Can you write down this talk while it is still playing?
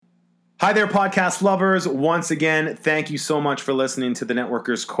Hi there, podcast lovers. Once again, thank you so much for listening to the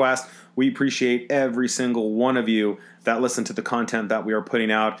Networker's Quest. We appreciate every single one of you that listen to the content that we are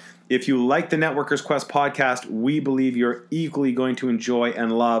putting out. If you like the Networker's Quest podcast, we believe you're equally going to enjoy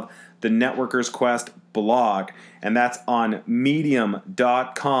and love the Networker's Quest blog. And that's on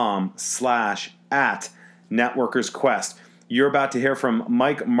medium.com/@NetworkersQuest. You're about to hear from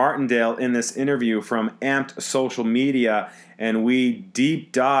Mike Martindale in this interview from Amped Social Media, and we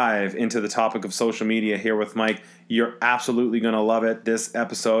deep dive into the topic of social media here with Mike. You're absolutely going to love it. This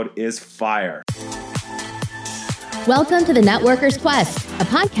episode is fire. Welcome to the Networker's Quest, a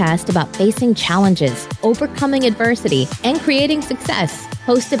podcast about facing challenges, overcoming adversity, and creating success.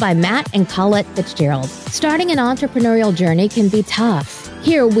 Hosted by Matt and Colette Fitzgerald. Starting an entrepreneurial journey can be tough.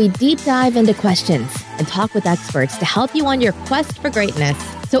 Here, we deep dive into questions and talk with experts to help you on your quest for greatness.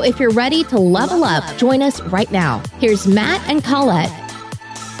 So if you're ready to level up, join us right now. Here's Matt and Colette.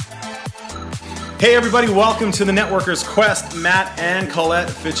 Hey everybody, welcome to the Networker's Quest. Matt and Colette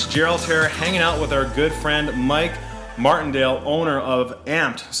Fitzgerald here, hanging out with our good friend Mike Martindale, owner of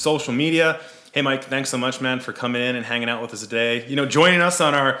Amped Social Media. Hey Mike, thanks so much, man, for coming in and hanging out with us today. You know, joining us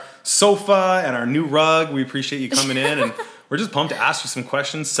on our sofa and our new rug. We appreciate you coming in, and we're just pumped to ask you some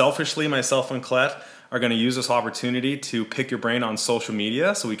questions. Selfishly, myself and Colette are going to use this opportunity to pick your brain on social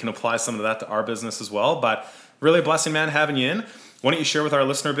media so we can apply some of that to our business as well. But really a blessing, man, having you in. Why don't you share with our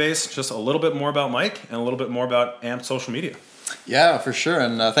listener base just a little bit more about Mike and a little bit more about Amped Social Media? Yeah, for sure.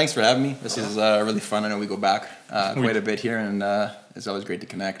 And thanks for having me. This is really fun. I know we go back quite a bit here, and it's always great to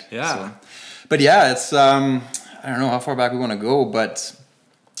connect. Yeah. So. But yeah, it's, I don't know how far back we want to go, but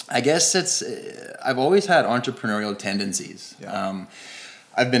I guess I've always had entrepreneurial tendencies. Yeah.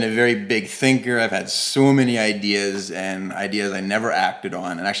 I've been a very big thinker. I've had so many ideas and ideas I never acted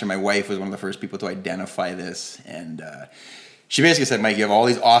on. And actually my wife was one of the first people to identify this. And she basically said, Mike, you have all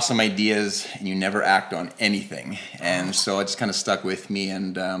these awesome ideas and you never act on anything. And so it just kind of stuck with me.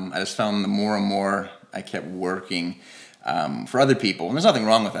 And I just found the more and more I kept working for other people. And there's nothing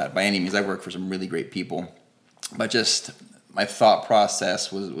wrong with that by any means. I've worked for some really great people. But just my thought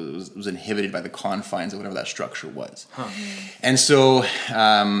process was inhibited by the confines of whatever that structure was. Huh. And so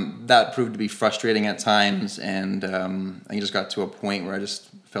that proved to be frustrating at times. And I just got to a point where I just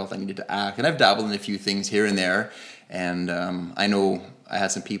felt I needed to act. And I've dabbled in a few things here and there. And I know I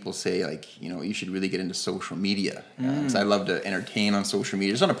had some people say, like, you know, you should really get into social media. Because I love to entertain on social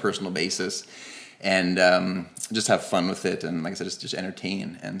media, just on a personal basis. And just have fun with it. And like I said, just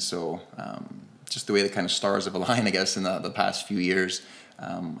entertain. And so just the way the kind of stars have aligned, I guess, in the past few years,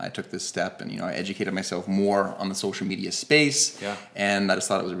 I took this step and, you know, I educated myself more on the social media space. Yeah. And I just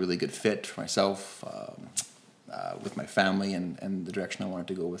thought it was a really good fit for myself, with my family and the direction I wanted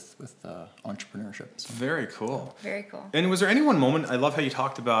to go with entrepreneurship. So. Very cool. Very cool. And was there any one moment, I love how you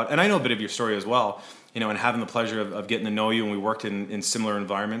talked about, and I know a bit of your story as well, you know, and having the pleasure of getting to know you, and we worked in similar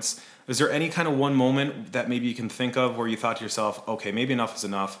environments. Is there any kind of one moment that maybe you can think of where you thought to yourself, okay, maybe enough is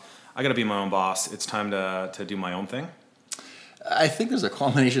enough. I got to be my own boss. It's time to do my own thing? I think there's a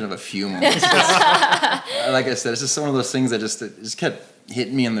culmination of a few moments. Like I said, it's just one of those things that just kept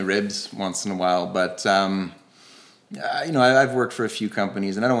hitting me in the ribs once in a while. But, you know, I've worked for a few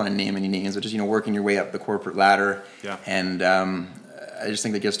companies, and I don't want to name any names, but just, you know, working your way up the corporate ladder. Yeah. And I just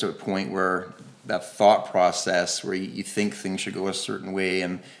think that gets to a point where that thought process where you think things should go a certain way,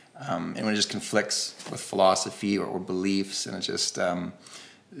 and when it just conflicts with philosophy or beliefs, and it's just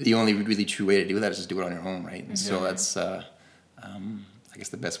the only really true way to do that is just do it on your own, right? And so that's, I guess,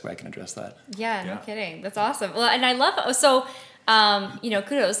 the best way I can address that. Yeah, no kidding. That's awesome. Well, and I love, you know,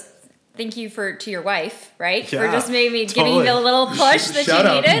 kudos. Thank you to your wife, right? Yeah, for just maybe giving you the little push that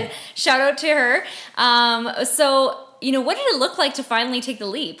you needed. Shout out to her. So, you know, what did it look like to finally take the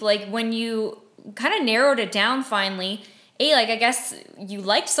leap? Like when you kind of narrowed it down finally, I guess you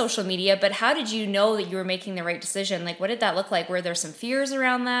liked social media, but how did you know that you were making the right decision? Like, what did that look like? Were there some fears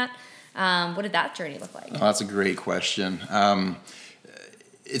around that? What did that journey look like? Oh, that's a great question.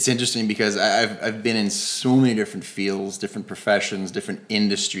 It's interesting because I've been in so many different fields, different professions, different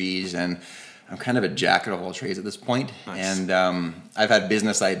industries, and I'm kind of a jack of all trades at this point. Nice. And I've had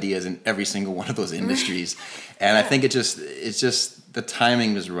business ideas in every single one of those industries. And I think it's just the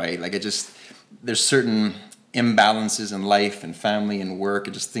timing was right. Like there's certain imbalances in life and family and work,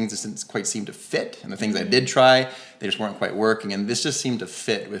 and just things that didn't quite seem to fit. And the things I did try, they just weren't quite working. And this just seemed to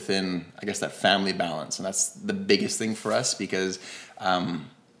fit within, I guess, that family balance. And that's the biggest thing for us because,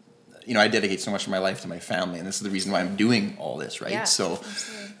 you know, I dedicate so much of my life to my family, and this is the reason why I'm doing all this, right? Yeah, so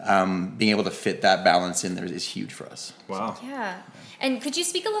being able to fit that balance in there is huge for us. Wow. Yeah. And could you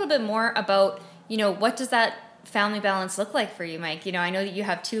speak a little bit more about, you know, what does that family balance look like for you, Mike? You know, I know that you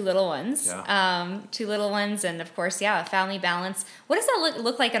have 2 little ones, and of course, family balance. What does that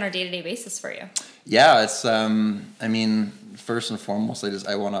look like on a day-to-day basis for you? Yeah, it's, I mean, first and foremost,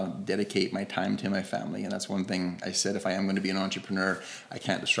 I want to dedicate my time to my family. And that's one thing I said, if I am going to be an entrepreneur, I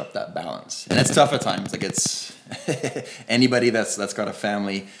can't disrupt that balance. And it's tough at times. Like, it's anybody that's got a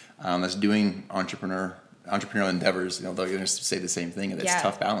family that's doing entrepreneurial endeavors, you know, they're going to say the same thing. And it's a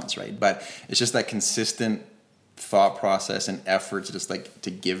tough balance, right? But it's just that consistent thought process and effort to just like to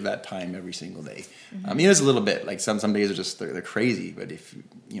give that time every single day. I mean, it's a little bit like some days are just they're crazy, but if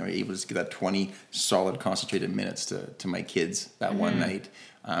you're able to give that 20 solid concentrated minutes to my kids that one night,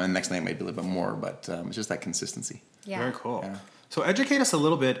 and the next night might be a little bit more, but it's just that consistency. Very cool. So educate us a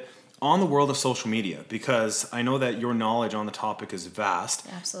little bit on the world of social media, because I know that your knowledge on the topic is vast.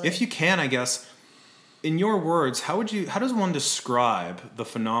 Absolutely. If you can, I guess, in your words, how does one describe the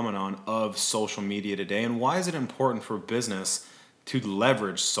phenomenon of social media today, and why is it important for business to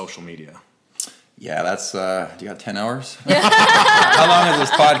leverage social media? Yeah, that's, do you got 10 hours? How long is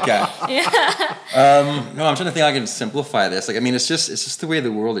this podcast? No, I'm trying to think how I can simplify this. Like, I mean, it's just the way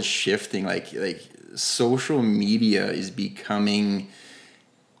the world is shifting. Like social media is becoming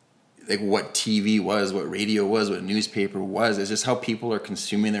like what TV was, what radio was, what newspaper was. It's just how people are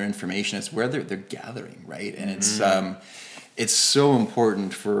consuming their information. It's where they're gathering, right? And it's so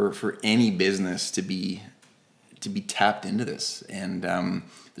important for any business to be tapped into this. And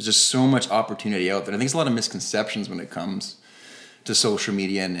there's just so much opportunity out there. I think there's a lot of misconceptions when it comes to social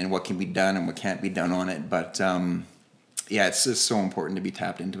media and what can be done and what can't be done on it. But it's just so important to be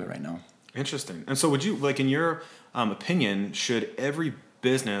tapped into it right now. Interesting. And so would you, like, in your opinion, should every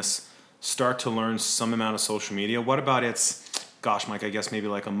business start to learn some amount of social media? What about Mike, I guess maybe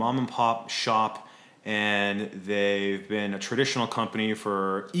like a mom and pop shop, and they've been a traditional company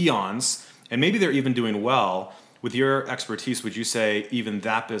for eons, and maybe they're even doing well. With your expertise, would you say even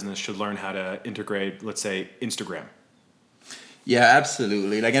that business should learn how to integrate, let's say, Instagram? Yeah,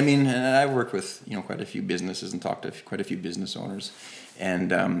 absolutely. Like, I mean, I've worked with, quite a few businesses and talked to quite a few business owners.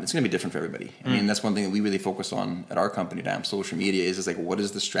 And it's going to be different for everybody. I mean, that's one thing that we really focus on at our company, AMP Social Media, is like, what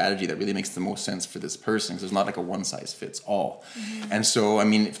is the strategy that really makes the most sense for this person? Because there's not like a one size fits all. And so, I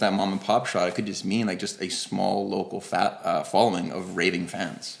mean, if that mom and pop shop, it could just mean like just a small local following of raving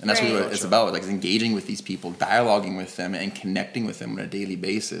fans. And that's what it's about, like engaging with these people, dialoguing with them, and connecting with them on a daily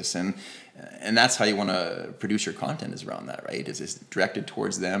basis. And that's how you want to produce your content, is around that, right? It's directed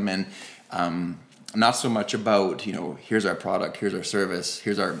towards them. And not so much about, here's our product, here's our service,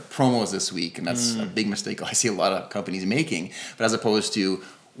 here's our promos this week. And that's a big mistake I see a lot of companies making. But as opposed to,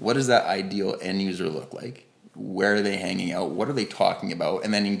 what does that ideal end user look like? Where are they hanging out? What are they talking about?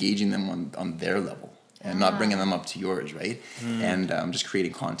 And then engaging them on their level and not bringing them up to yours, right? And just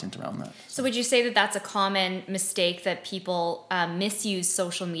creating content around that. So would you say that that's a common mistake, that people misuse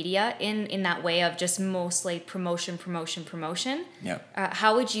social media in that way of just mostly promotion? Yeah.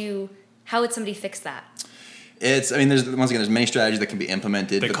 How would somebody fix that? There's many strategies that can be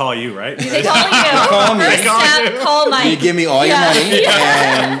implemented. They call you, right? They call you. Call me. First step, call Mike. You give me all your money,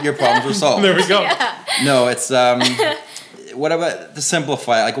 and your problems are solved. There we go. Yeah. No, it's what about to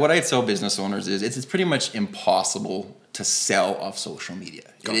simplify? Like, what I tell business owners is it's pretty much impossible to sell off social media.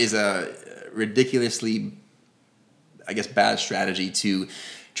 It is a ridiculously, I guess, bad strategy to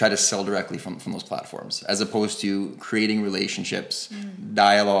try to sell directly from those platforms, as opposed to creating relationships,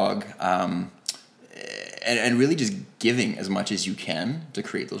 dialogue, and really just giving as much as you can to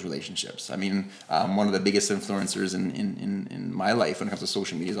create those relationships. I mean, one of the biggest influencers in my life when it comes to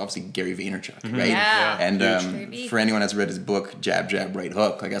social media is obviously Gary Vaynerchuk, right? Yeah. And for anyone that's read his book, Jab, Jab, Right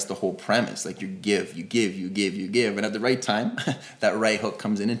Hook, like that's the whole premise. Like you give, and at the right time, that right hook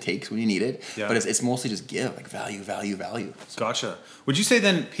comes in and takes when you need it. Yeah. But it's mostly just give, like value. So. Gotcha. Would you say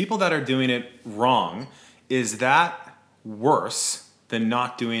then people that are doing it wrong, is that worse than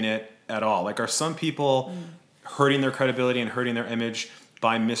not doing it at all? Like, are some people hurting their credibility and hurting their image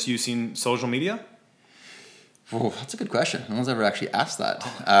by misusing social media? Oh, that's a good question. No one's ever actually asked that.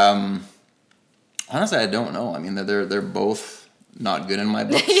 Honestly, I don't know. I mean, they're both not good in my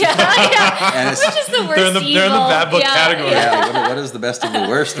books. And which is the worst they're in the bad book category. Yeah, what is the best of the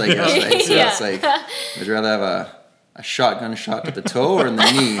worst, I guess, right? So it's like, would you rather have a shotgun shot to the toe or in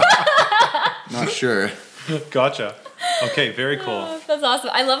the knee? Not sure. Gotcha. Okay, very cool. That's awesome.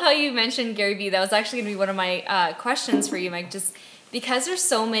 I love how you mentioned Gary Vee. That was actually going to be one of my questions for you, Mike. Just because there's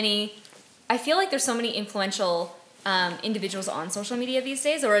so many, I feel like there's so many influential individuals on social media these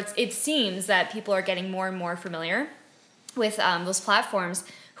days, or it seems that people are getting more and more familiar with those platforms.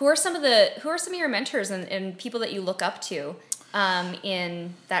 Who are some of your mentors and people that you look up to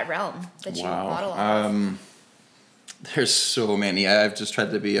in that realm that you model off of? There's so many. I've just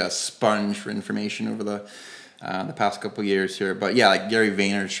tried to be a sponge for information over the past couple of years here. But yeah, like Gary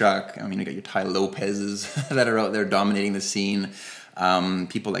Vaynerchuk. I mean, you got your Ty Lopez's that are out there dominating the scene.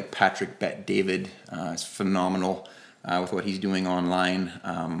 People like Patrick Bet-David is phenomenal with what he's doing online.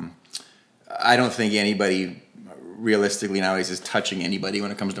 I don't think anybody realistically nowadays is touching anybody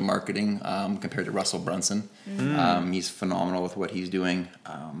when it comes to marketing compared to Russell Brunson. He's phenomenal with what he's doing.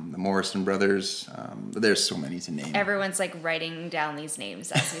 The Morrison brothers, there's so many to name. Everyone's like writing down these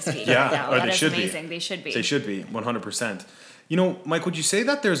names as we speak Yeah, right now. or That they is should amazing. be. They should be. They should be, 100%. You know, Mike, would you say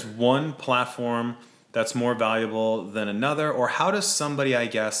that there's one platform that's more valuable than another? Or how does somebody, I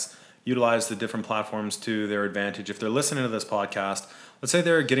guess, utilize the different platforms to their advantage? If they're listening to this podcast, let's say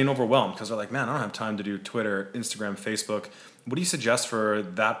they're getting overwhelmed because they're like, man, I don't have time to do Twitter, Instagram, Facebook. What do you suggest for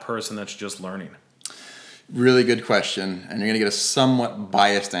that person that's just learning? Really good question, and you're going to get a somewhat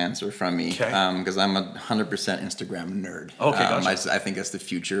biased answer from me because Okay. I'm a 100% Instagram nerd. Okay, gotcha. I think that's the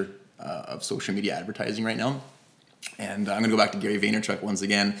future of social media advertising right now. And I'm going to go back to Gary Vaynerchuk once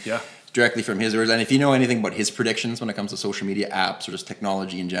again, directly from his words. And if you know anything about his predictions when it comes to social media apps or just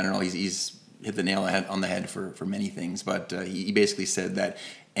technology in general, he's hit the nail on the head for many things. But he basically said that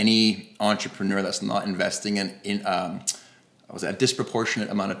any entrepreneur that's not investing in a disproportionate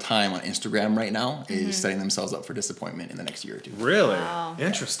amount of time on Instagram right now is setting themselves up for disappointment in the next year or two. Really? Wow.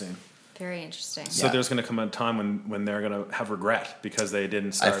 Interesting. Very interesting. So there's going to come a time when they're going to have regret because they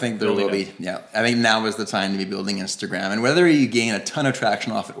didn't start. I think there will be. Yeah, I think now is the time to be building Instagram, and whether you gain a ton of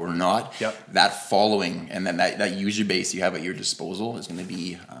traction off it or not, that following and then that user base you have at your disposal is going to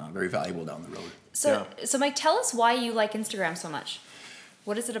be very valuable down the road. So Mike, tell us why you like Instagram so much.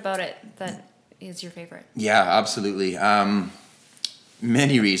 What is it about it that is your favorite? Yeah, absolutely.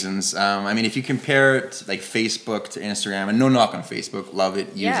 Many reasons. I mean, if you compare it like Facebook to Instagram, and no knock on Facebook, love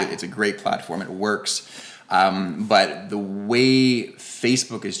it, use it. It's a great platform. It works. But the way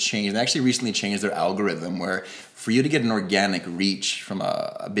Facebook has changed, they actually recently changed their algorithm where for you to get an organic reach from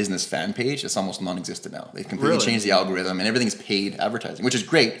a business fan page, it's almost non-existent now. They've completely changed the algorithm and everything's paid advertising, which is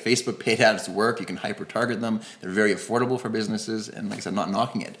great. Facebook paid ads work. You can hyper-target them. They're very affordable for businesses. And like I said, not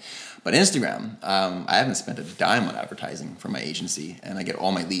knocking it. But Instagram, I haven't spent a dime on advertising for my agency, and I get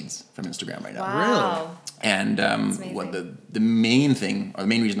all my leads from Instagram right now. Wow. Really? And what the main thing, or the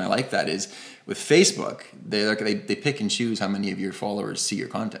main reason I like that is with Facebook, they pick and choose how many of your followers see your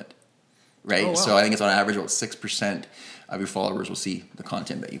content, right? Oh, wow. So I think it's on average about 6% of your followers will see the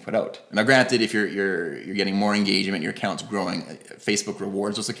content that you put out. Now, granted, if you're getting more engagement, your account's growing, Facebook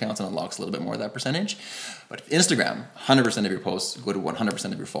rewards those accounts and unlocks a little bit more of that percentage. But Instagram, 100% of your posts go to 100%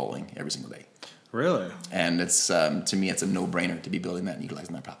 of your following every single day. Really? And it's to me, it's a no-brainer to be building that and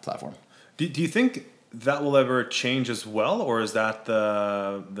utilizing that platform. Do you think that will ever change as well, or is that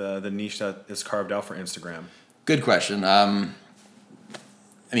the niche that is carved out for Instagram? Good question.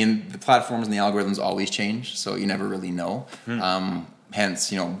 I mean, the platforms and the algorithms always change, so you never really know. Hence,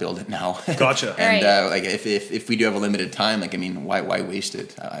 build it now. Gotcha. And like if we do have a limited time, like I mean, why waste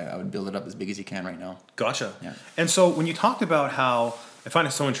it? I would build it up as big as you can right now. Gotcha. Yeah. And so when you talked about how I find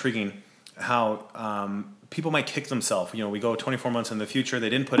it so intriguing how people might kick themselves. We go 24 months in the future. They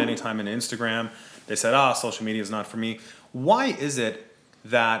didn't put any time into Instagram. They said, social media is not for me. Why is it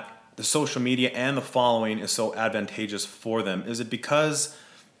that the social media and the following is so advantageous for them? Is it because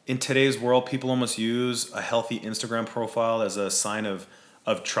in today's world, people almost use a healthy Instagram profile as a sign of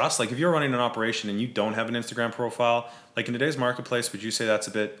trust? Like if you're running an operation and you don't have an Instagram profile, like in today's marketplace, would you say that's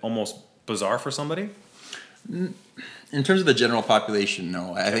a bit almost bizarre for somebody? In terms of the general population,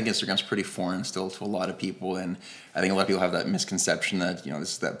 no. I think Instagram's pretty foreign still to a lot of people, and I think a lot of people have that misconception that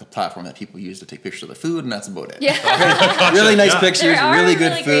this is the platform that people use to take pictures of the food, and that's about it. Yeah. Really nice pictures, really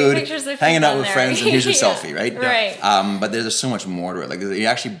good food, of hanging out with there. friends, and here's your selfie, right? Right. But there's so much more to it. Like you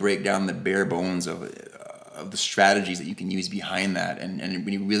actually break down the bare bones of the strategies that you can use behind that, and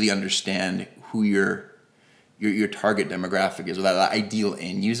when you really understand who your target demographic is, or that ideal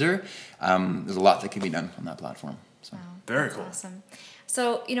end user, there's a lot that can be done on that platform. So. Wow, Very that's cool. Awesome.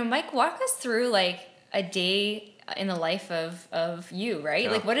 So, Mike, walk us through like a day in the life of you, right?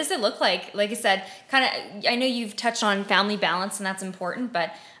 Yeah. Like, what does it look like? Like I said, I know you've touched on family balance and that's important,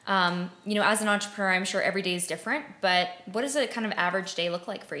 but, as an entrepreneur, I'm sure every day is different, but what does a kind of average day look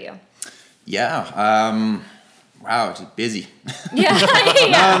like for you? Yeah. Wow, it's busy. Yeah.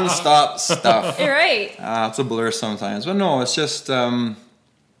 Non-stop stuff. You're right. It's a blur sometimes. But no, it's just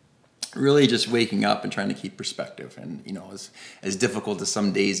really just waking up and trying to keep perspective. And, as difficult as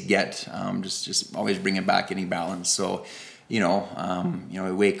some days get, just always bringing back any balance. So,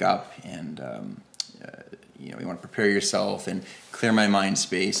 we wake up and, you want to prepare yourself and clear my mind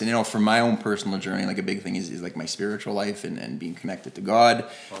space. And for my own personal journey, like a big thing is like my spiritual life and being connected to God.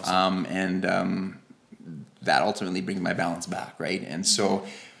 Awesome. That ultimately brings my balance back, right? And so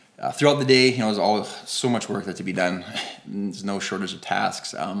throughout the day, there's always so much work that to be done. There's no shortage of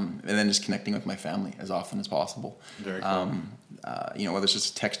tasks. And then just connecting with my family as often as possible. Very cool. Whether it's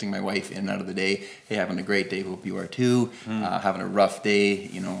just texting my wife in and out of the day, hey, having a great day, hope you are too. Having a rough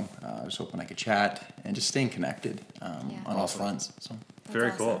day, I was hoping I could chat, and just staying connected on all fronts. So very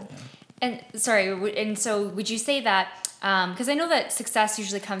awesome. Cool. And so would you say that, because I know that success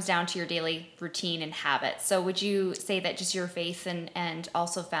usually comes down to your daily routine and habits. So would you say that just your faith and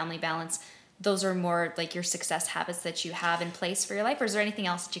also family balance, those are more like your success habits that you have in place for your life? Or is there anything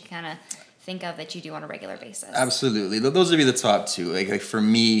else that you kind of think of that you do on a regular basis? Absolutely. Those would be the top two. Like for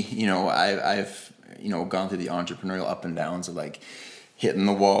me, I've gone through the entrepreneurial up and downs of like hitting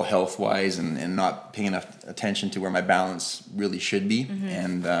the wall health-wise and not paying enough attention to where my balance really should be.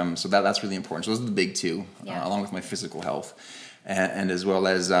 And so that's really important. So those are the big two, along with my physical health. And as well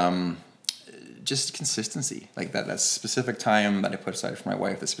as just consistency, like that specific time that I put aside for my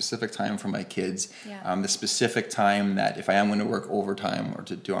wife, the specific time for my kids, the specific time that if I am going to work overtime or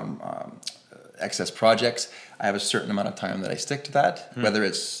to do on excess projects, I have a certain amount of time that I stick to that, whether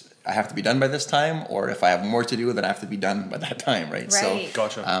it's I have to be done by this time, or if I have more to do, then I have to be done by that time, right? So,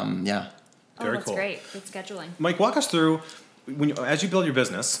 gotcha. Very that's cool. Great. Good scheduling. Mike, walk us through, as you build your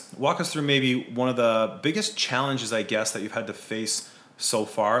business, walk us through maybe one of the biggest challenges, I guess, that you've had to face so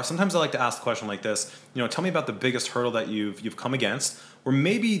far. Sometimes I like to ask a question like this, tell me about the biggest hurdle that you've come against, where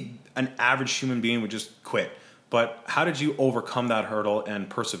maybe an average human being would just quit. But how did you overcome that hurdle and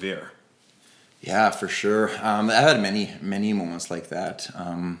persevere? Yeah, for sure. I've had many moments like that.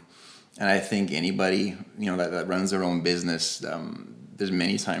 And I think anybody, that runs their own business, there's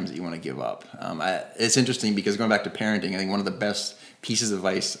many times that you want to give up. It's interesting because going back to parenting, I think one of the best pieces of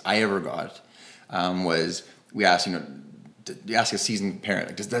advice I ever got was we asked, you ask a seasoned parent,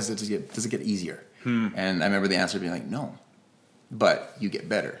 like, does it get easier? And I remember the answer being like, no, but you get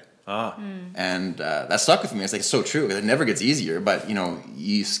better. And that stuck with me. It's like, it's so true. It never gets easier, but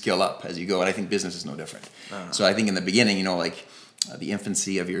you skill up as you go. And I think business is no different. So I think in the beginning, the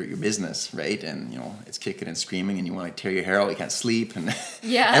infancy of your business, right? And it's kicking and screaming, and you want to tear your hair out, you can't sleep, and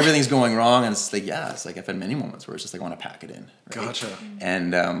everything's going wrong. And it's like I've had many moments where it's just like I want to pack it in. Right? Gotcha.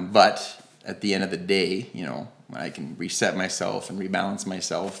 And but at the end of the day, when I can reset myself and rebalance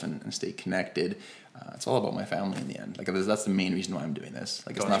myself and stay connected, it's all about my family in the end. Like that's the main reason why I'm doing this.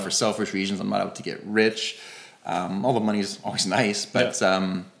 Like it's not for selfish reasons. I'm not out to get rich. All the money's always nice, but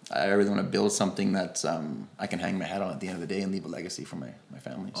I really want to build something that I can hang my hat on at the end of the day and leave a legacy for my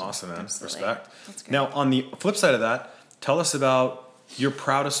family. So. Awesome, man. Absolutely. Respect. That's great. Now, on the flip side of that, tell us about your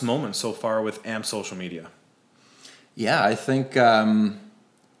proudest moment so far with AMP social media. Yeah, I think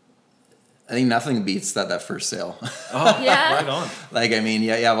nothing beats that first sale. Oh, yeah. Right on. Like, you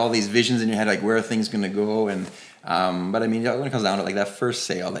have all these visions in your head, like where are things going to go, and but when it comes down to like that first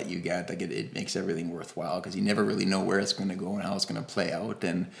sale that you get, like it makes everything worthwhile because you never really know where it's going to go and how it's going to play out.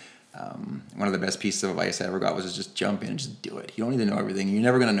 And one of the best pieces of advice I ever got was just jump in and just do it. You don't need to know everything. You're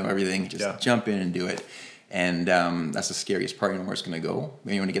never going to know everything. Just jump in and do it. And that's the scariest part. You know where it's going to go.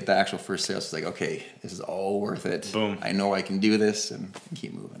 When you get the actual first sale, it's like, okay, this is all worth it. Boom. I know I can do this, and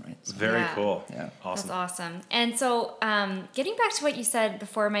keep moving, right? So, Very cool. Yeah. Awesome. That's awesome. And so getting back to what you said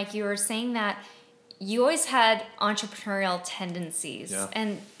before, Mike, you were saying that you always had entrepreneurial tendencies. Yeah.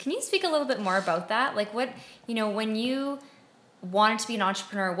 And can you speak a little bit more about that? Like what, when you wanted to be an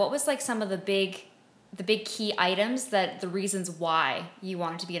entrepreneur, what was like some of the big key items that the reasons why you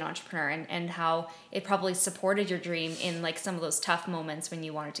wanted to be an entrepreneur and how it probably supported your dream in like some of those tough moments when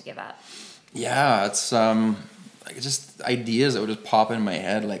you wanted to give up? Yeah, it's like just ideas that would just pop in my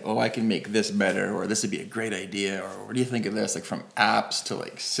head, like, oh, I can make this better, or this would be a great idea, or what do you think of this? Like from apps to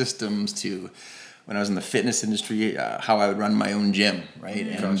like systems to when I was in the fitness industry, how I would run my own gym, right?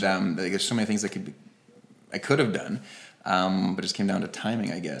 And there's so many things I could have done, but it just came down to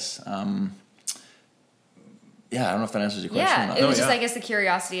timing, I guess. Yeah, I don't know if that answers your question. Yeah, it was just, I guess, the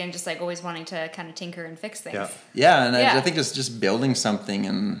curiosity and just like always wanting to kind of tinker and fix things. Yeah, and I think just building something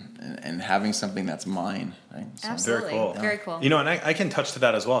and having something that's mine. Right? So. Absolutely. Very cool. Very cool. And I can touch to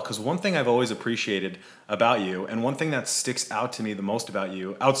that as well, because one thing I've always appreciated about you, and one thing that sticks out to me the most about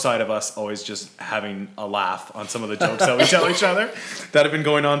you, outside of us always just having a laugh on some of the jokes that we tell each other that have been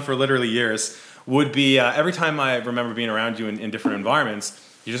going on for literally years, would be every time I remember being around you in different environments,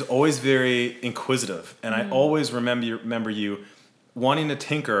 you're just always very inquisitive. And I always remember you wanting to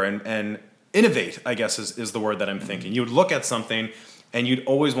tinker and innovate, I guess is the word that I'm thinking. You would look at something and you'd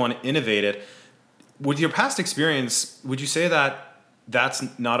always want to innovate it. with your past experience, would you say that that's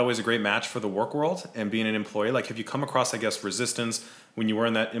not always a great match for the work world and being an employee? Like, have you come across, I guess, resistance when you were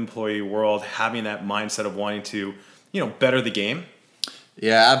in that employee world, having that mindset of wanting to, better the game?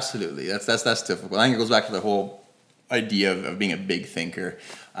 Yeah, absolutely. That's difficult. I think it goes back to the whole idea of being a big thinker.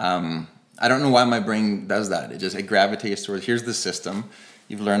 I don't know why my brain does that. It gravitates towards, here's the system.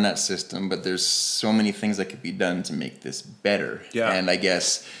 You've learned that system, but there's so many things that could be done to make this better. Yeah. And I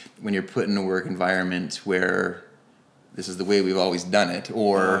guess when you're put in a work environment where this is the way we've always done it,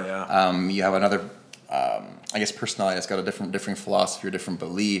 or you have another, personality that's got a different philosophy or different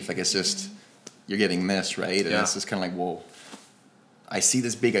belief, like it's just, you're getting this, right? And it's just kind of like, well, I see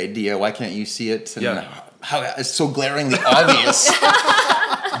this big idea, why can't you see it? And how it's so glaringly obvious.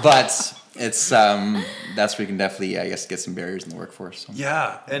 But it's that's where you can definitely, I guess, get some barriers in the workforce. So.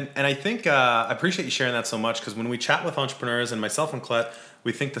 Yeah, and I think I appreciate you sharing that so much, because when we chat with entrepreneurs, and myself and Colette,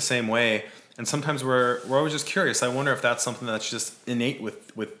 we think the same way, and sometimes we're always just curious. I wonder if that's something that's just innate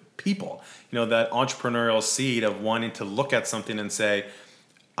with people, that entrepreneurial seed of wanting to look at something and say,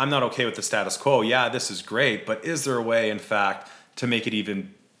 I'm not okay with the status quo. Yeah, this is great, but is there a way, in fact, to make it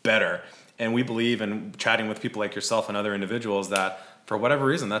even better? And we believe in chatting with people like yourself and other individuals that, for whatever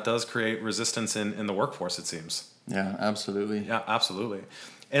reason, that does create resistance in the workforce, it seems. Yeah, absolutely. Yeah, absolutely.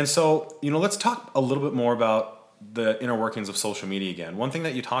 And so, let's talk a little bit more about the inner workings of social media again. One thing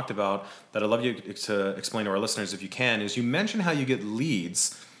that you talked about that I'd love you to explain to our listeners, if you can, is you mentioned how you get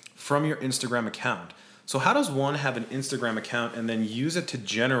leads from your Instagram account. So how does one have an Instagram account and then use it to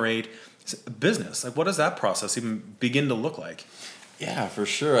generate business? Like, what does that process even begin to look like? Yeah, for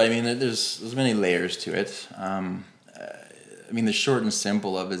sure. I mean, there's many layers to it. The short and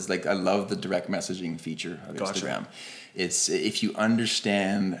simple of it is, like, I love the direct messaging feature of Instagram. It's, if you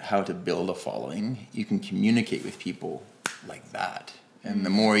understand how to build a following, you can communicate with people like that. And the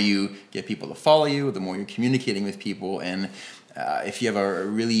more you get people to follow you, the more you're communicating with people. And if you have a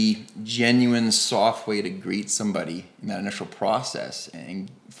really genuine, soft way to greet somebody in that initial process and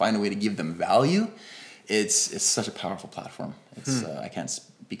find a way to give them value, it's such a powerful platform. It's I can't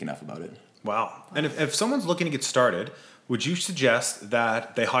speak enough about it. Wow. And if someone's looking to get started, would you suggest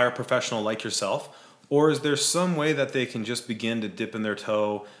that they hire a professional like yourself? Or is there some way that they can just begin to dip in their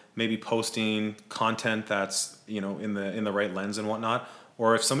toe, maybe posting content that's, in the right lens and whatnot?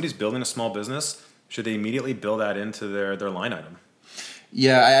 Or if somebody's building a small business, should they immediately build that into their line item?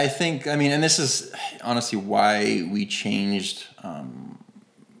 Yeah, I think, and this is honestly why we changed,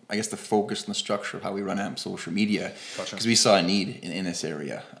 the focus and the structure of how we run AMP social media. Gotcha. Because we saw a need in this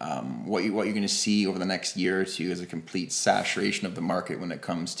area. What you're going to see over the next year or two is a complete saturation of the market when it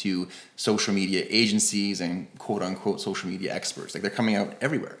comes to social media agencies and quote unquote social media experts. Like, they're coming out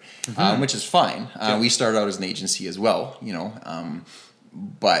everywhere, which is fine. We started out as an agency as well,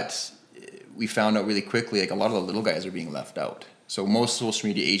 but we found out really quickly, like, a lot of the little guys are being left out. So most social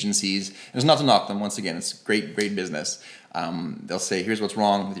media agencies, and it's not to knock them, once again, it's great business. They'll say, here's what's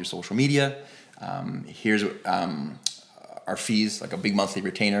wrong with your social media. Here's our fees, like a big monthly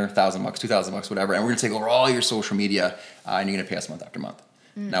retainer, $1,000, $2,000, whatever. And we're going to take over all your social media, and you're going to pay us month after month.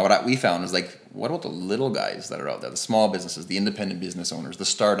 Now, what we found is, like, what about the little guys that are out there, the small businesses, the independent business owners, the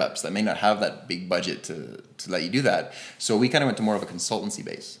startups that may not have that big budget to let you do that? So we kind of went to more of a consultancy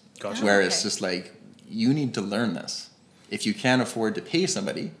base. Gotcha. Where it's just like, you need to learn this. If you can't afford to pay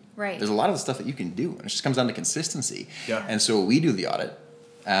somebody, there's a lot of the stuff that you can do, and it just comes down to consistency. Yeah. And so we do the audit,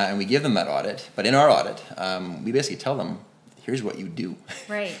 and we give them that audit. But in our audit, we basically tell them, here's what you do.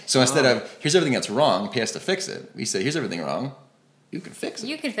 Right. So instead of, here's everything that's wrong, pay us to fix it, we say, here's everything wrong, you can fix it.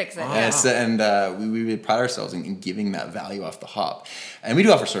 You can fix it. And we really pride ourselves in giving that value off the hop. And we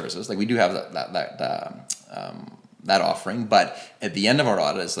do offer services. Like, we do have that offering, but at the end of our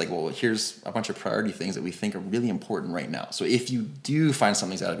audit, it's like, well, here's a bunch of priority things that we think are really important right now. So if you do find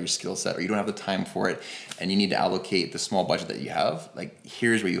something's out of your skill set, or you don't have the time for it, and you need to allocate the small budget that you have, like,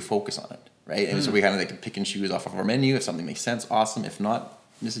 here's where you focus on it, right? And so we kind of like pick and choose off of our menu. If something makes sense, awesome. If not,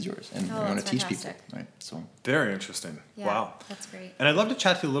 this is yours, and we want to teach people, right? So very interesting. Yeah, wow, that's great. And I'd love to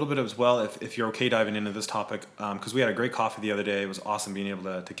chat to you a little bit as well, if you're okay diving into this topic, because we had a great coffee the other day. It was awesome being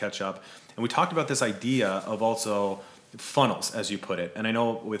able to catch up, and we talked about this idea of also funnels, as you put it. And I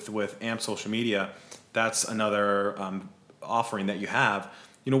know with AMP social media, that's another offering that you have.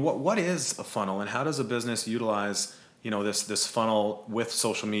 What is a funnel, and how does a business utilize this funnel with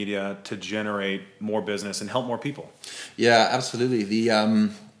social media to generate more business and help more people? Yeah, absolutely. I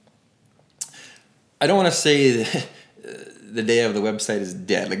don't want to say the day of the website is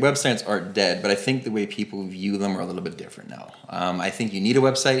dead. Like, websites aren't dead, but I think the way people view them are a little bit different now. I think you need a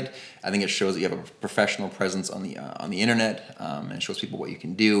website. I think it shows that you have a professional presence on the internet, and it shows people what you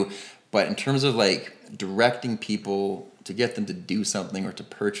can do. But in terms of like directing people to get them to do something or to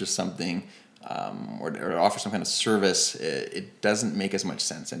purchase something, or offer some kind of service, it doesn't make as much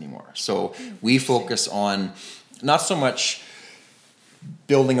sense anymore. So we focus on not so much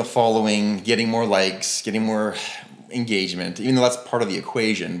building a following, getting more likes, getting more engagement, even though that's part of the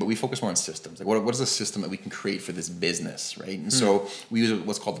equation, but we focus more on systems. Like what is a system that we can create for this business, right? And so we use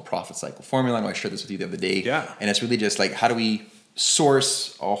what's called the profit cycle formula. I know I shared this with you the other day. Yeah. And it's really just like, how do we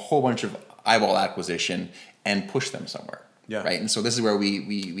source a whole bunch of eyeball acquisition and push them somewhere? Yeah. Right. And so this is where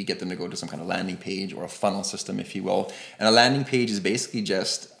we get them to go to some kind of landing page or a funnel system, if you will. And a landing page is basically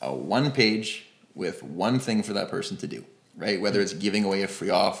just a one page with one thing for that person to do, right? Whether it's giving away a free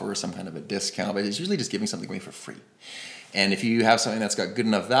offer or some kind of a discount, but it's usually just giving something away for free. And if you have something that's got good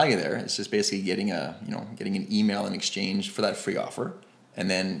enough value there, it's just basically getting an email in exchange for that free offer, and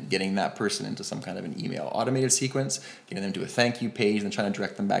then getting that person into some kind of an email automated sequence, getting them to a thank you page, and then trying to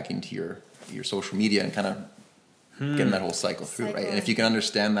direct them back into your social media and kind of getting that whole cycle through, right? And if you can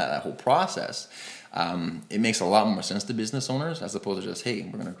understand that whole process, it makes a lot more sense to business owners as opposed to just, hey,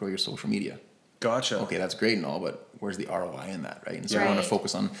 we're going to grow your social media. Gotcha. Okay, that's great and all, but where's the ROI in that, right? And so we want to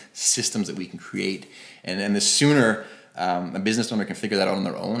focus on systems that we can create. And the sooner a business owner can figure that out on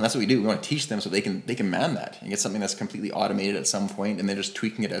their own, that's what we do. We want to teach them so they can man that and get something that's completely automated at some point, and they're just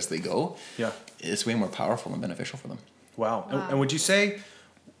tweaking it as they go. Yeah, it's way more powerful and beneficial for them. Wow. And would you say,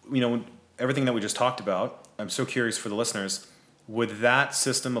 everything that we just talked about, I'm so curious for the listeners, would that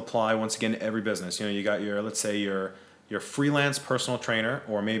system apply once again to every business? You got let's say your freelance personal trainer,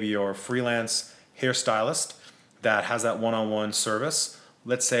 or maybe your freelance hairstylist that has that one-on-one service,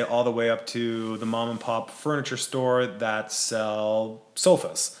 let's say all the way up to the mom and pop furniture store that sell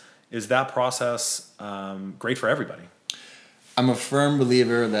sofas. Is that process great for everybody? I'm a firm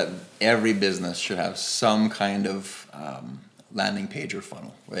believer that every business should have some kind of landing page or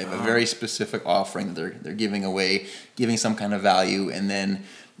funnel. They have a very specific offering that they're giving away, giving some kind of value, and then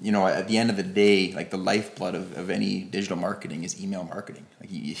at the end of the day, like the lifeblood of any digital marketing is email marketing. Like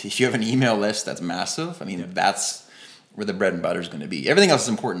if you have an email list that's massive, that's where the bread and butter is going to be. Everything else is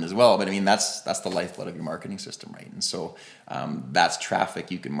important as well, but that's the lifeblood of your marketing system, right? And so that's traffic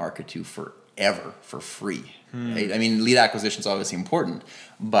you can market to forever for free, right? Lead acquisition is obviously important,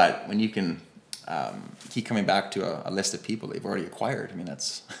 but when you can keep coming back to a list of people they've already acquired,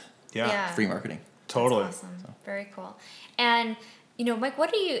 that's free marketing. Totally. That's awesome. So. Very cool. And Mike,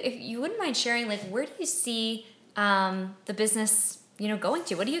 if you wouldn't mind sharing, where do you see the business, going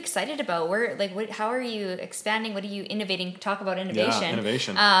to? What are you excited about? How are you expanding? What are you innovating? Talk about innovation. Yeah,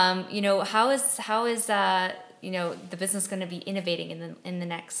 innovation. How is the business going to be innovating in the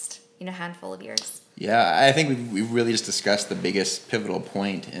next, handful of years? Yeah, I think we've really just discussed the biggest pivotal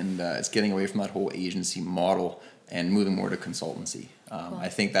point, and it's getting away from that whole agency model and moving more to consultancy. Cool. I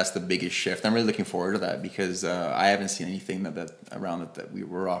think that's the biggest shift. I'm really looking forward to that because I haven't seen anything that we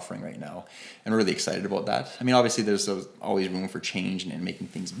were offering right now, and we're really excited about that. Obviously there's always room for change and making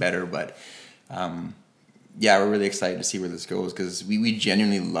things better, but we're really excited to see where this goes because we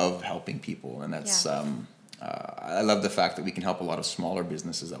genuinely love helping people, and that's I love the fact that we can help a lot of smaller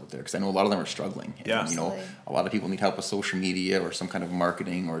businesses out there because I know a lot of them are struggling. Yeah. And, a lot of people need help with social media or some kind of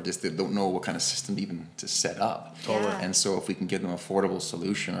marketing, or just they don't know what kind of system even to set up. Totally. And so if we can give them affordable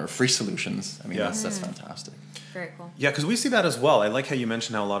solution or free solutions, that's fantastic. Very cool. Yeah, because we see that as well. I like how you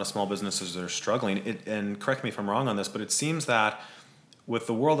mentioned how a lot of small businesses are struggling. And correct me if I'm wrong on this, but it seems that with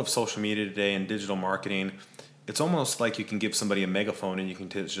the world of social media today and digital marketing, it's almost like you can give somebody a megaphone and you can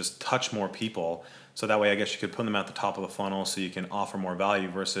just touch more people. So that way, I guess you could put them at the top of the funnel so you can offer more value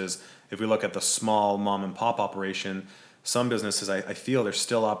versus if we look at the small mom and pop operation, some businesses, I feel they're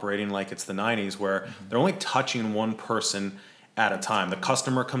still operating like it's the 90s where they're only touching one person at a time. The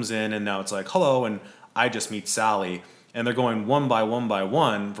customer comes in and now it's like, hello, and I just meet Sally. And they're going one by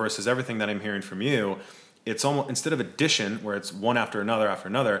one versus everything that I'm hearing from you. It's almost, instead of addition where it's one after another,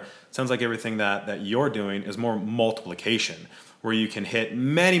 it sounds like everything that you're doing is more multiplication, where you can hit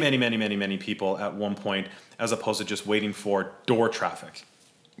many people at one point as opposed to just waiting for door traffic.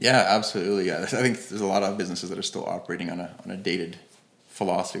 Yeah, absolutely. Yeah. I think there's a lot of businesses that are still operating on a dated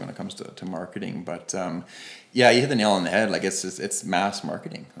philosophy when it comes to marketing. But you hit the nail on the head. Like it's mass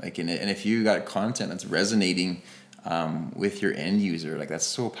marketing. And if you got content that's resonating with your end user, that's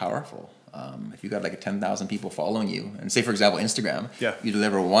so powerful. If you got 10,000 people following you, and say for example Instagram, you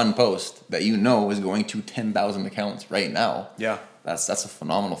deliver one post that is going to 10,000 accounts right now. Yeah, that's a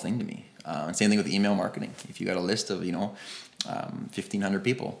phenomenal thing to me. And same thing with email marketing. If you got a list of 1,500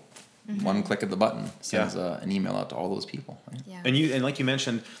 people, one click of the button sends an email out to all those people. Right? Yeah. And like you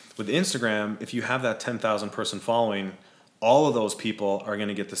mentioned with Instagram, if you have that 10,000 person following, all of those people are going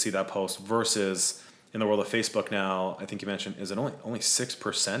to get to see that post versus in the world of Facebook now, I think you mentioned, is it only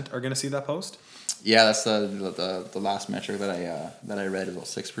 6% are going to see that post? Yeah, that's the last metric that I read. About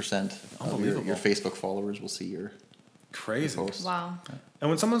 6% of your Facebook followers will see your post. Wow. And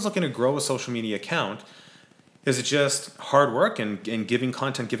when someone's looking to grow a social media account, is it just hard work and giving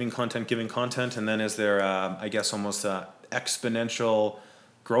content, and then is there, I guess, almost an exponential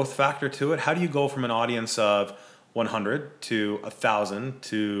growth factor to it? How do you go from an audience of 100 to 1,000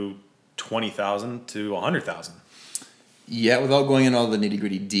 to 20,000 to 100,000? Yeah, without going into all the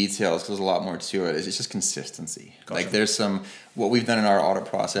nitty-gritty details, because there's a lot more to it, it's just consistency. Gotcha. Like what we've done in our audit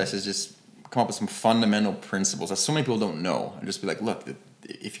process is just come up with some fundamental principles that so many people don't know, and just be like, look,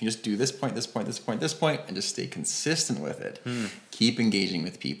 if you just do this point, and just stay consistent with it, keep engaging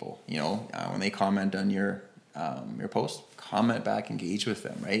with people. When they comment on your post, comment back, engage with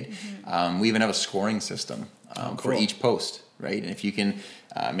them, right? Mm-hmm. We even have a scoring system for each post, right? And if you can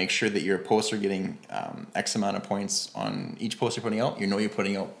make sure that your posts are getting X amount of points on each post you're putting out, you're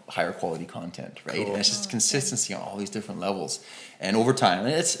putting out higher quality content, right? Cool. And it's just consistency on all these different levels. And over time,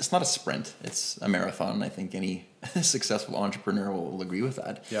 it's not a sprint, it's a marathon. I think any successful entrepreneur will agree with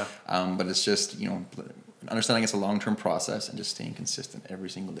that. Yeah. But it's just, understanding it's a long-term process and just staying consistent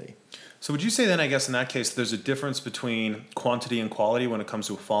every single day. So would you say then, I guess in that case, there's a difference between quantity and quality when it comes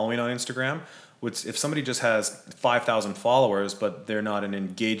to following on Instagram? If somebody just has 5,000 followers, but they're not an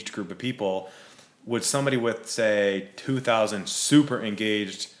engaged group of people, would somebody with, say, 2,000 super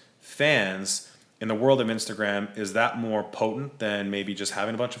engaged fans in the world of Instagram, is that more potent than maybe just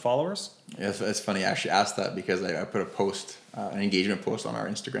having a bunch of followers? Yeah, it's funny. I actually asked that because I put a post, an engagement post on our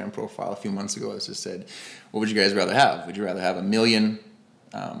Instagram profile a few months ago. It just said, what would you guys rather have? Would you rather have 1 million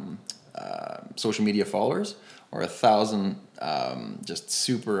social media followers or 1,000 just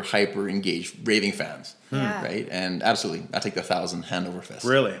super hyper engaged raving fans? Yeah. Right? And absolutely, I take the 1,000 hand over fist.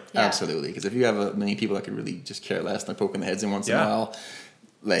 Really? Yeah. Absolutely. Because if you have 1 million people that could really just care less and they're poking their heads in once in a while,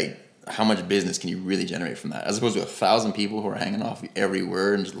 like, how much business can you really generate from that? As opposed to 1,000 people who are hanging off every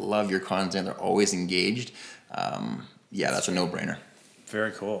word and just love your content, they're always engaged. That's a no-brainer.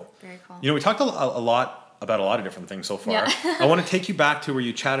 Very cool. Very cool. We talked a lot about a lot of different things so far. Yeah. I want to take you back to where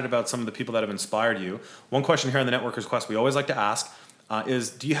you chatted about some of the people that have inspired you. One question here on the Networkers Quest we always like to ask is,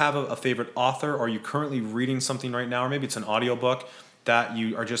 do you have a favorite author, or are you currently reading something right now, or maybe it's an audiobook that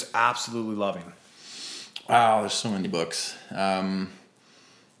you are just absolutely loving? Wow, there's so many books.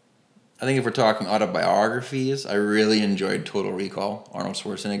 I think if we're talking autobiographies, I really enjoyed Total Recall, Arnold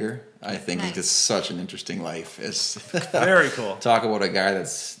Schwarzenegger. I think he's just such an interesting life. It's very cool. Talk about a guy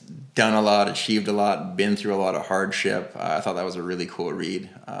that's done a lot, achieved a lot, been through a lot of hardship. I thought that was a really cool read.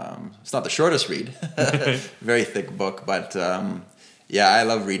 It's not the shortest read, very thick book, but I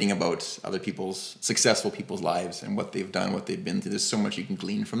love reading about other successful people's lives and what they've done, what they've been through. There's so much you can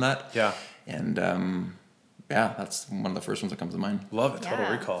glean from that. Yeah. And that's one of the first ones that comes to mind. Love it.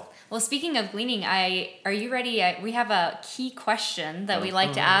 Total Recall. Well, speaking of gleaning, are you ready? We have a key question that we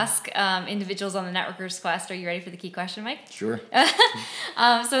like to ask individuals on the Networkers Quest. Are you ready for the key question, Mike? Sure.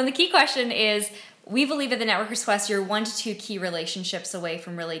 So the key question is, we believe at the Networkers Quest you're 1 to 2 key relationships away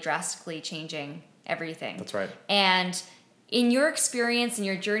from really drastically changing everything. That's right. And in your experience and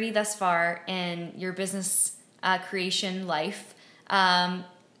your journey thus far in your business creation life,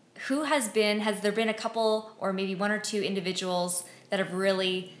 has there been a couple or maybe 1 or 2 individuals that have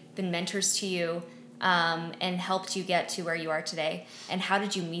really been mentors to you and helped you get to where you are today? And how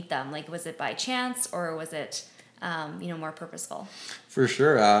did you meet them? Like, was it by chance or was it, more purposeful? For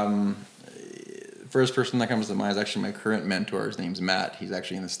sure. First person that comes to mind is actually my current mentor. His name's Matt. He's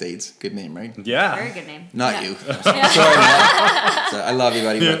actually in the States. Good name, right? Yeah. Very good name. Not you. Sorry, Matt. So, I love you,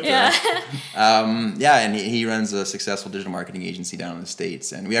 buddy. But, and he runs a successful digital marketing agency down in the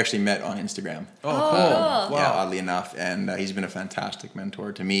States. And we actually met on Instagram. Oh, cool. Wow. Yeah, oddly enough. And he's been a fantastic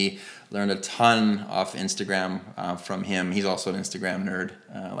mentor to me. Learned a ton off Instagram from him. He's also an Instagram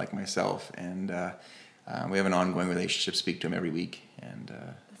nerd like myself. And we have an ongoing relationship. Speak to him every week. And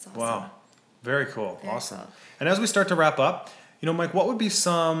that's awesome. Wow. Very cool. Very awesome. Cool. And as we start to wrap up, Mike, what would be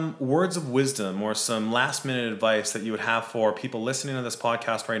some words of wisdom or some last minute advice that you would have for people listening to this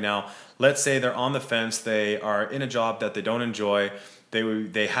podcast right now? Let's say they're on the fence. They are in a job that they don't enjoy.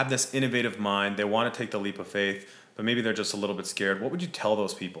 They have this innovative mind. They want to take the leap of faith, but maybe they're just a little bit scared. What would you tell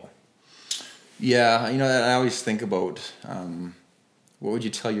those people? Yeah, I always think about what would you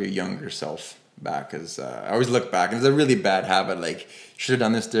tell your younger self back? Because I always look back, and it's a really bad habit. Like, you should have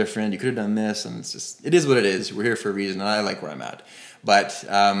done this different. You could have done this, and it is what it is. We're here for a reason, and I like where I'm at. But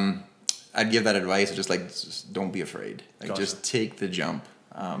I'd give that advice of just don't be afraid. Like, Gotcha. Just take the jump.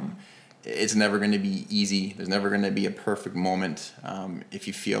 it's never going to be easy. There's never going to be a perfect moment. If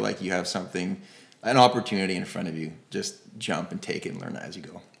you feel like you have an opportunity in front of you, just jump and take it and learn as you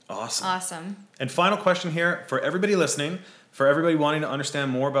go. Awesome. And final question here for everybody listening, for everybody wanting to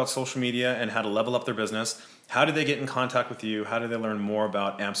understand more about social media and how to level up their business. How do they get in contact with you? How do they learn more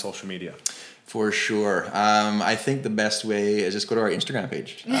about AMP social media? For sure. I think the best way is just go to our Instagram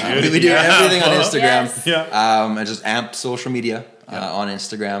page. We do everything on Instagram. Yes. And just AMP social media on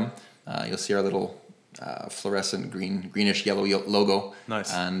Instagram. You'll see our little fluorescent greenish yellow logo.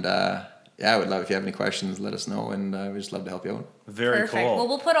 Nice. And I would love, if you have any questions, let us know, and we'd just love to help you out. Very Perfect. cool. Well,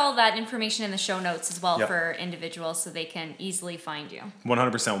 we'll put all that information in the show notes as well for individuals so they can easily find you.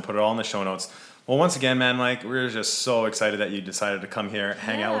 100%. We'll put it all in the show notes. Well, once again, man, Mike, we're just so excited that you decided to come here,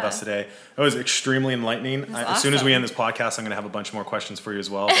 hang out with us today. It was extremely enlightening. As soon as we end this podcast, I'm going to have a bunch more questions for you as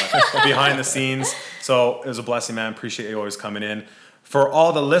well, but behind the scenes. So it was a blessing, man. Appreciate you always coming in. For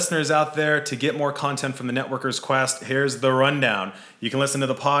all the listeners out there, to get more content from the Networker's Quest, here's the rundown. You can listen to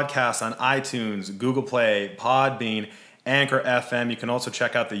the podcast on iTunes, Google Play, Podbean, Anchor FM. You can also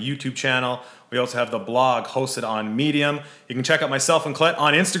check out the YouTube channel. We also have the blog hosted on Medium. You can check out myself and Colette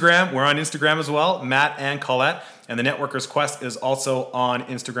on Instagram. We're on Instagram as well, Matt and Colette. And the Networker's Quest is also on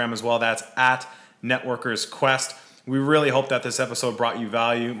Instagram as well. That's at Networker's Quest. We really hope that this episode brought you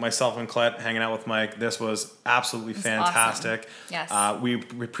value. Myself and Colette hanging out with Mike. This was absolutely fantastic. Awesome. Yes.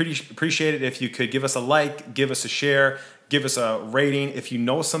 We appreciate it if you could give us a like, give us a share, give us a rating. If you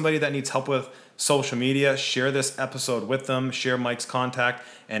know somebody that needs help with social media, share this episode with them. Share Mike's contact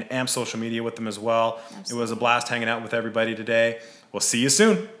and AMP social media with them as well. Absolutely. It was a blast hanging out with everybody today. We'll see you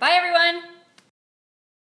soon. Bye, everyone.